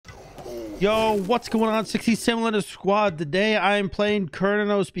Yo, what's going on? 67 letter squad. Today I am playing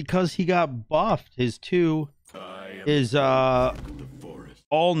Cernunnos because he got buffed. His 2 is all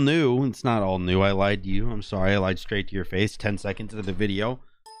new. It's not all new. I lied to you. I'm sorry. I lied straight to your face 10 seconds into the video.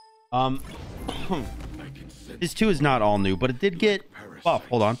 His 2 is not all new, but it did get buffed.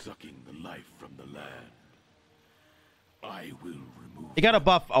 Hold on. He got a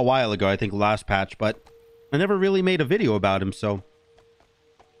buff a while ago, I think last patch, but I never really made a video about him, so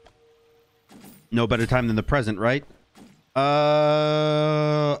no better time than the present, right?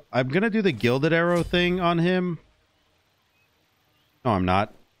 I'm gonna do the gilded arrow thing on him. No, I'm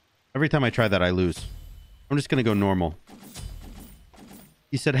not. Every time I try that, I lose. I'm just gonna go normal.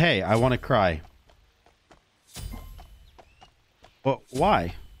 He said, hey, I want to cry. Well,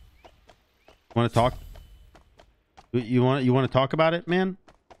 why? Want to talk? You want to talk about it, man?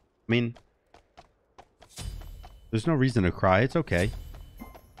 I mean, there's no reason to cry. It's okay.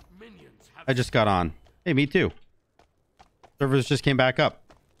 I just got on. Hey, me too. Servers just came back up.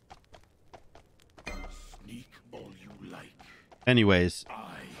 Anyways,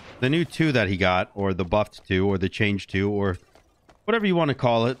 the new 2 that he got, or the buffed 2, or the changed 2, or whatever you want to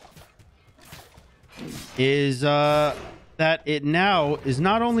call it, is that it now is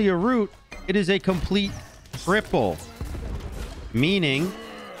not only a root, it is a complete triple. Meaning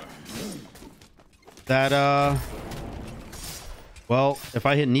that, well, if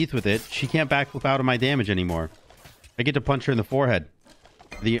I hit Neath with it, she can't backflip out of my damage anymore. I get to punch her in the forehead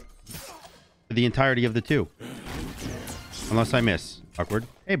for the entirety of the 2. Unless I miss. Awkward.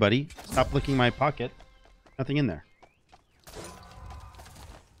 Hey, buddy. Stop licking my pocket. Nothing in there.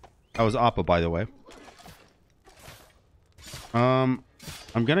 That was Appa, by the way. I'm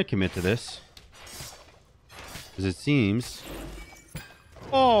gonna commit to this. Because it seems...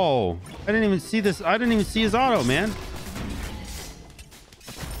 Oh! I didn't even see this. I didn't even see his auto, man.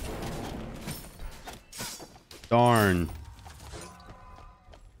 Darn.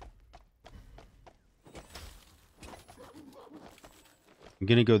 I'm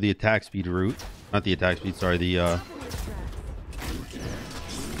gonna go the attack speed route. Not the attack speed, sorry, the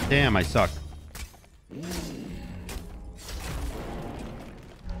Damn, I suck.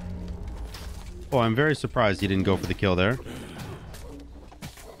 Oh, I'm very surprised he didn't go for the kill there.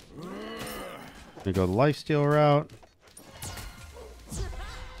 Gonna go the lifesteal route.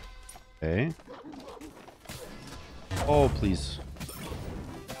 Okay. Oh, please.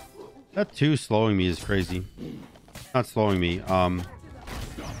 That 2 slowing me is crazy. Not slowing me. Alright,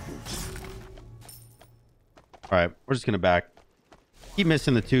 we're just gonna back. Keep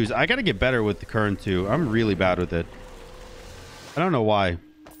missing the 2s. I gotta get better with the current 2. I'm really bad with it. I don't know why.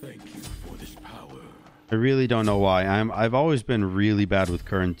 Thank you for this power. I really don't know why. I've always been really bad with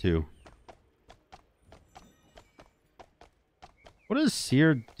current 2. What does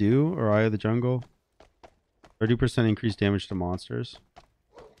Seer do, or Eye of the Jungle? 30% increased damage to monsters.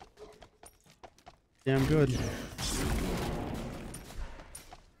 Damn good.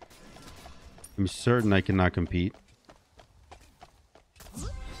 I'm certain I cannot compete.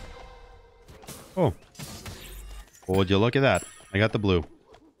 Oh. Well, would you look at that? I got the blue.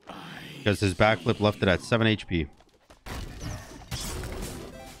 Because his backflip left it at 7 HP.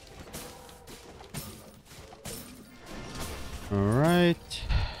 Alright.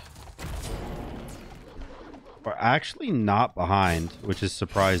 We're actually not behind, which is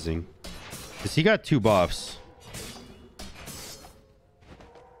surprising. Because he got 2 buffs.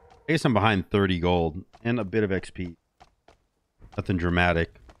 I guess I'm behind 30 gold and a bit of XP. Nothing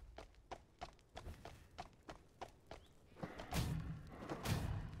dramatic.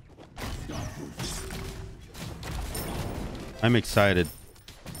 I'm excited.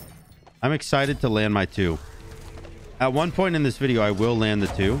 I'm excited to land my 2. At one point in this video, I will land the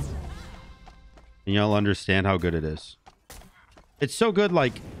 2. And y'all understand how good it is. It's so good,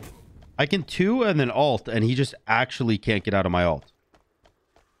 like, I can 2 and then alt, and he just actually can't get out of my alt.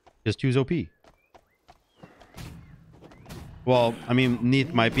 His 2's OP. Well, I mean,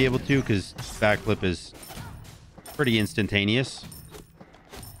 Neath might be able to, because backflip is pretty instantaneous.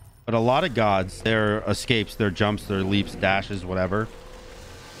 But a lot of gods, their escapes, their jumps, their leaps, dashes, whatever,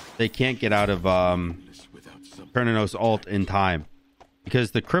 they can't get out of Cernunnos ult in time.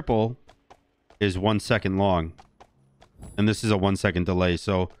 Because the cripple is 1 second long. And this is a 1 second delay.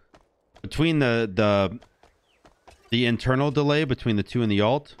 So between the internal delay between the 2 and the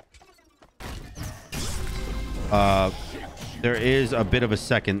ult, there is a bit of a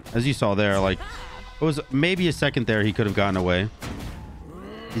second. As you saw there, like, it was maybe a second there he could have gotten away.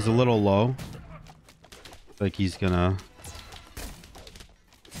 He's a little low. Like he's gonna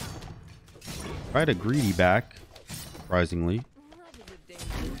try to greedy back, surprisingly.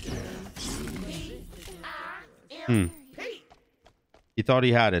 He thought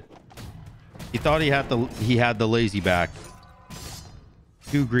he had it. He thought he had the lazy back.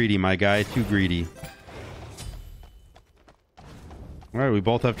 Too greedy, my guy. Too greedy. All right, we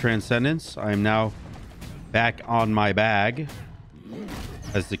both have transcendence. I am now back on my bag,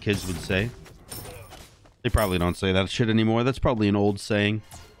 as the kids would say. They probably don't say that shit anymore. That's probably an old saying.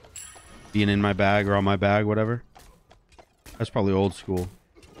 Being in my bag or on my bag, whatever. That's probably old school.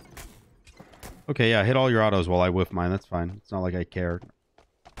 Okay, yeah, hit all your autos while I whiff mine. That's fine. It's not like I care.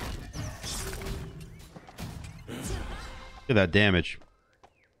 Look at that damage.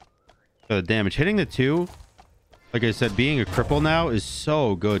 Look at the damage. Hitting the 2, like I said, being a cripple now is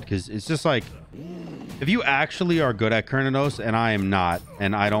so good because it's just like, if you actually are good at Cernunnos, and I am not,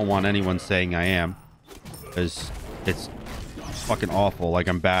 and I don't want anyone saying I am, because it's fucking awful. Like,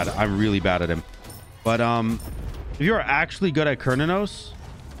 I'm bad. I'm really bad at him. But if you're actually good at Cernunnos,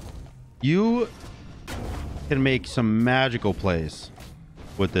 you can make some magical plays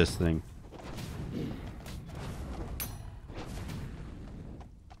with this thing.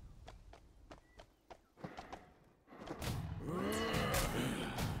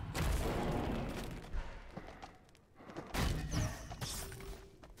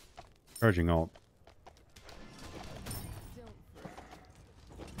 Charging ult.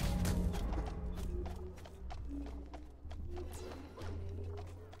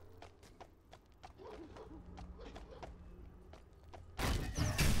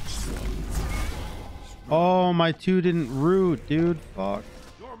 Oh, my 2 didn't root, dude. Fuck.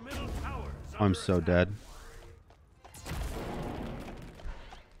 I'm so dead.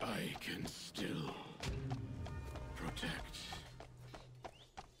 I can still protect.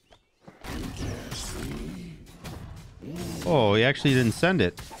 Oh, he actually didn't send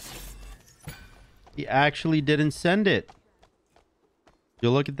it. He actually didn't send it. You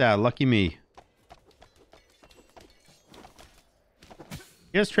look at that. Lucky me.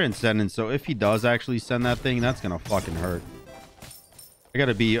 He has transcendence, so if he does actually send that thing, that's gonna fucking hurt. I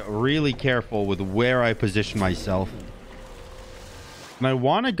gotta be really careful with where I position myself. And I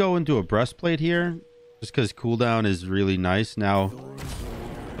want to go into a breastplate here, just because cooldown is really nice now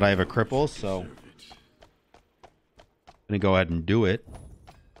that I have a cripple, so I'm gonna go ahead and do it.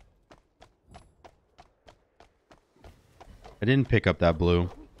 I didn't pick up that blue.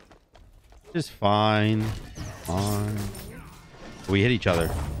 Just fine. Fine. We hit each other.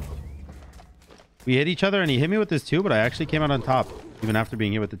 We hit each other and he hit me with this 2, but I actually came out on top even after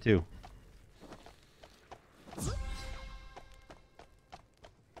being hit with the 2.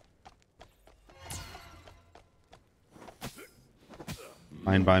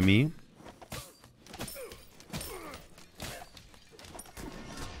 Fine by me.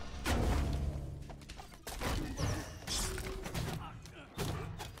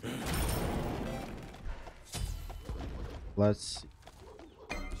 Let's see.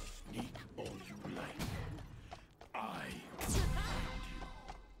 Sneak all you like. I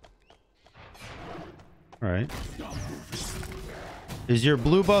All right. Is your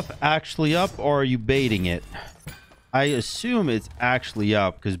blue buff actually up, or are you baiting it? I assume it's actually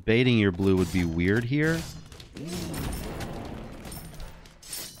up, because baiting your blue would be weird here.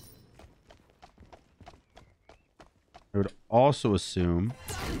 I would also assume...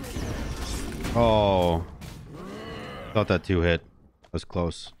 Oh... Thought that 2 hit. Was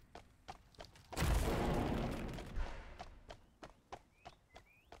close.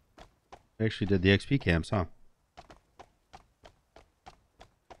 I actually did the XP camps, huh? I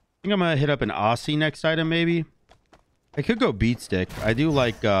think I'm gonna hit up an Aussie next item, maybe. I could go beat stick. I do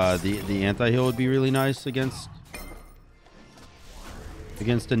like the anti-heal would be really nice against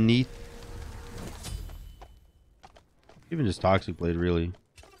a Neath. Even just Toxic Blade, really.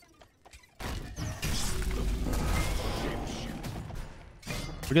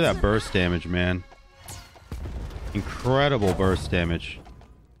 Look at that burst damage, man. Incredible burst damage.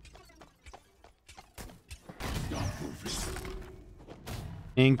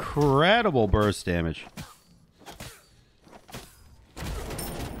 Incredible burst damage.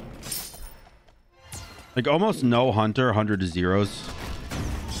 Like almost no Hunter, 100 to zeros.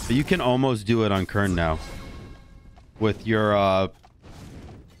 But you can almost do it on Kern now. With your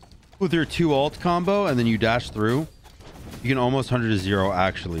 2 ult combo and then you dash through. You can almost 100 to 0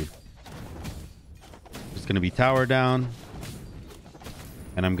 actually. It's going to be tower down.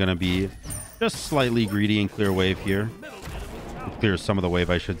 And I'm going to be just slightly greedy and clear wave here. Clear some of the wave,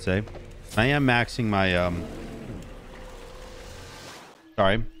 I should say. I am maxing my...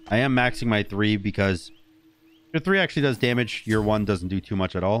 Sorry. I am maxing my 3 because your 3 actually does damage. Your 1 doesn't do too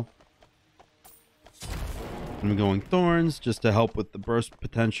much at all. I'm going Thorns just to help with the burst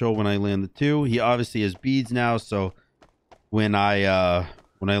potential when I land the 2. He obviously has beads now, so when I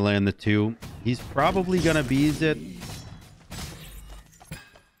land the 2, he's probably gonna beads it.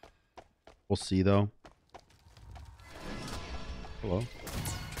 We'll see though. Hello.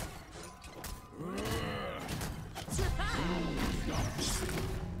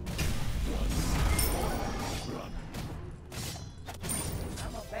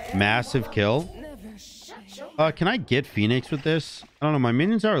 Massive kill. Can I get Phoenix with this? I don't know. My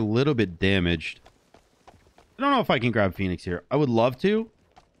minions are a little bit damaged. I don't know if I can grab Phoenix here. I would love to.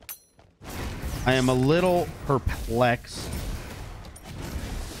 I am a little perplexed.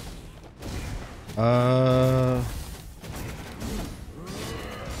 Oh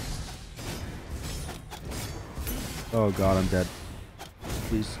god, I'm dead.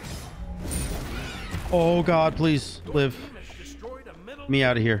 Please. Oh god, please live. Get me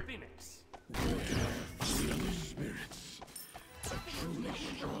out of here.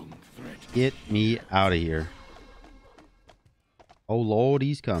 Get me out of here. Oh lord,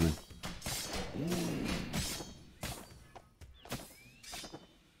 he's coming.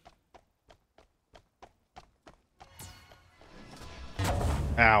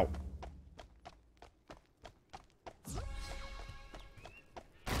 Ow.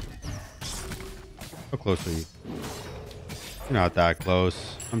 How close are you? You're not that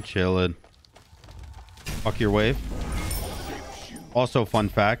close. I'm chilling. Fuck your wave. Also, fun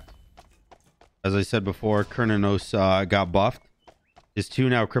fact. As I said before, Cernunnos got buffed. His 2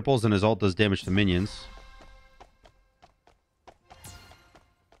 now cripples and his ult does damage to minions.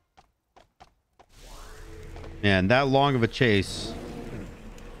 Man, that long of a chase.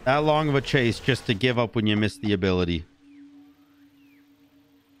 That long of a chase just to give up when you miss the ability.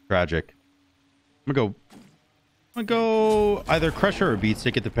 Tragic. I'm gonna go either Crusher or Beat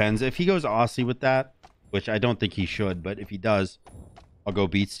Stick. It depends. If he goes Aussie with that, which I don't think he should, but if he does, I'll go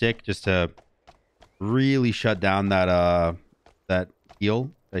Beat Stick just to really shut down that that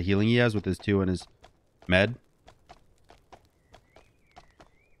healing he has with his 2 and his med.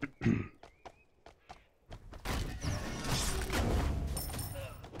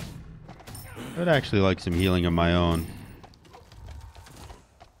 I'd actually like some healing of my own.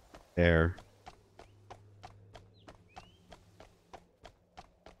 There.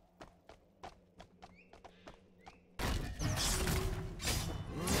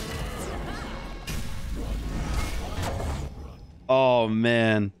 Oh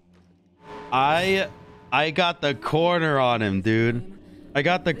man, I got the corner on him, dude. I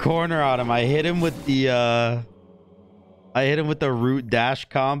got the corner on him. I hit him with the root dash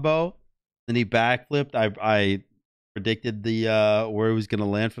combo, and he backflipped. I predicted the where he was gonna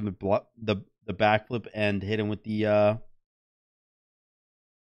land from the backflip and hit him with the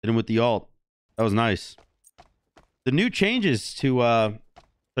ult. That was nice. The new changes to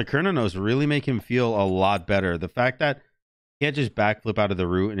the Cernunnos really make him feel a lot better. The fact that can't just backflip out of the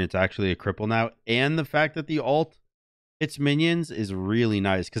root and it's actually a cripple now, and the fact that the ult hits minions is really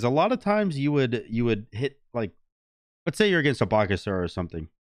nice, because a lot of times you would hit, like, let's say you're against a Bakasura or something,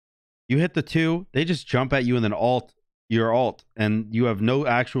 you hit the 2, they just jump at you and then ult your ult and you have no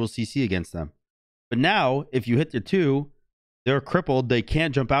actual CC against them. But now if you hit the 2, they're crippled, they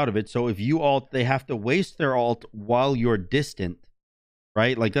can't jump out of it, so if you ult, they have to waste their ult while you're distant,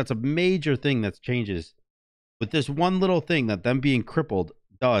 right? Like, that's a major thing that changes. With this one little thing that them being crippled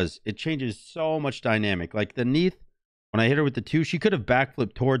does, it changes so much dynamic. Like the Neath, when I hit her with the 2, she could have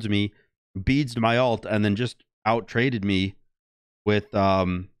backflipped towards me, beads my ult, and then just out traded me with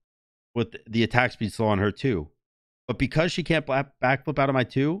the attack speed slow on her too. But because she can't backflip out of my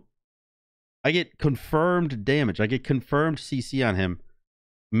 2, I get confirmed damage. I get confirmed CC on him,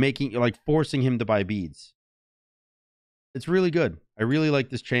 forcing him to buy beads. It's really good. I really like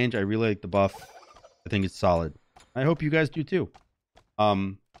this change. I really like the buff. I think it's solid. I hope you guys do too.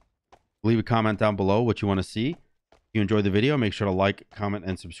 Leave a comment down below what you want to see. If you enjoyed the video, make sure to like, comment,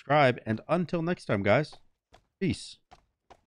 and subscribe. And until next time, guys, peace.